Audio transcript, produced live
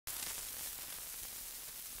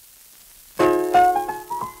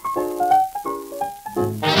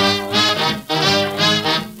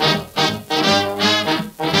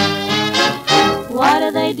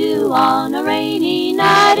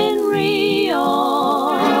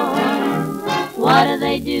What do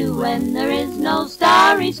they do when there is no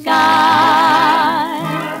starry sky?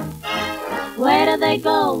 Where do they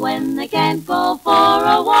go when they can't go for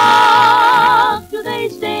a walk? Do they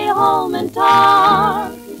stay home and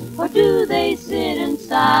talk, or do they sit and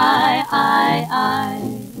sigh?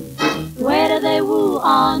 Where do they woo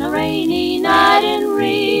on a rainy night in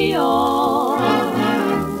Rio?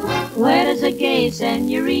 Where does a gay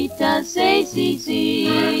senorita say,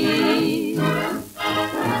 see?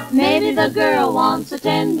 Maybe the girl wants a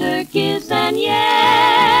tender kiss, and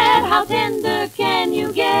yet how tender can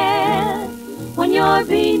you get when you're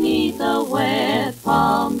beneath a wet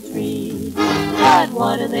palm tree? But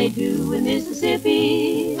what do they do in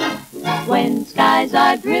Mississippi when skies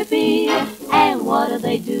are drippy? And what do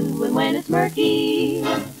they do when it's murky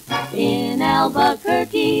in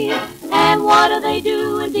Albuquerque? And what do they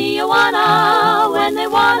do in Tijuana when they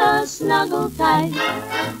wanna snuggle tight?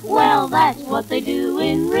 Well, that's what they do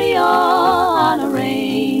in Rio on a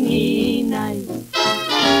rainy night.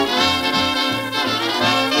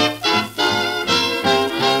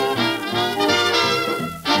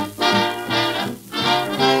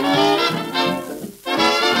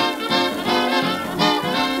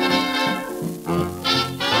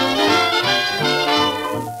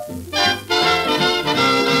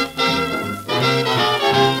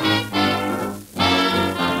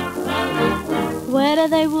 Where do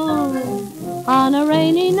they woo on a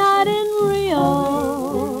rainy night in Rio?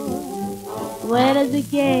 Where does a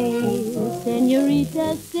gay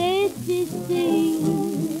senorita say, see?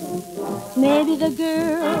 Maybe the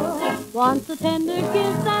girl wants a tender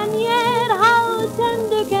kiss, and yet how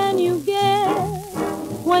tender can you get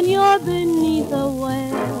when you're beneath a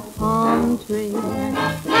wet palm tree?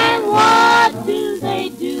 And what do they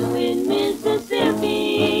do in Mississippi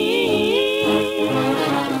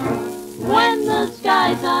when the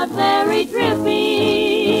skies are very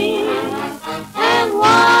drippy? And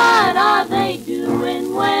what are they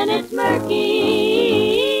doing when it's murky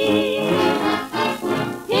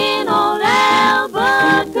in old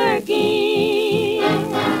Albuquerque?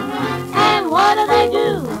 And what do they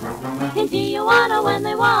do in Tijuana when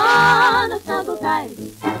they want to snuggle tight?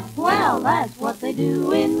 Well, that's what they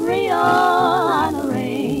do in Rio on a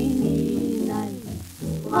rainy night,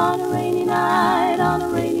 on a rainy night, on a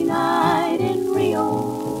rainy night.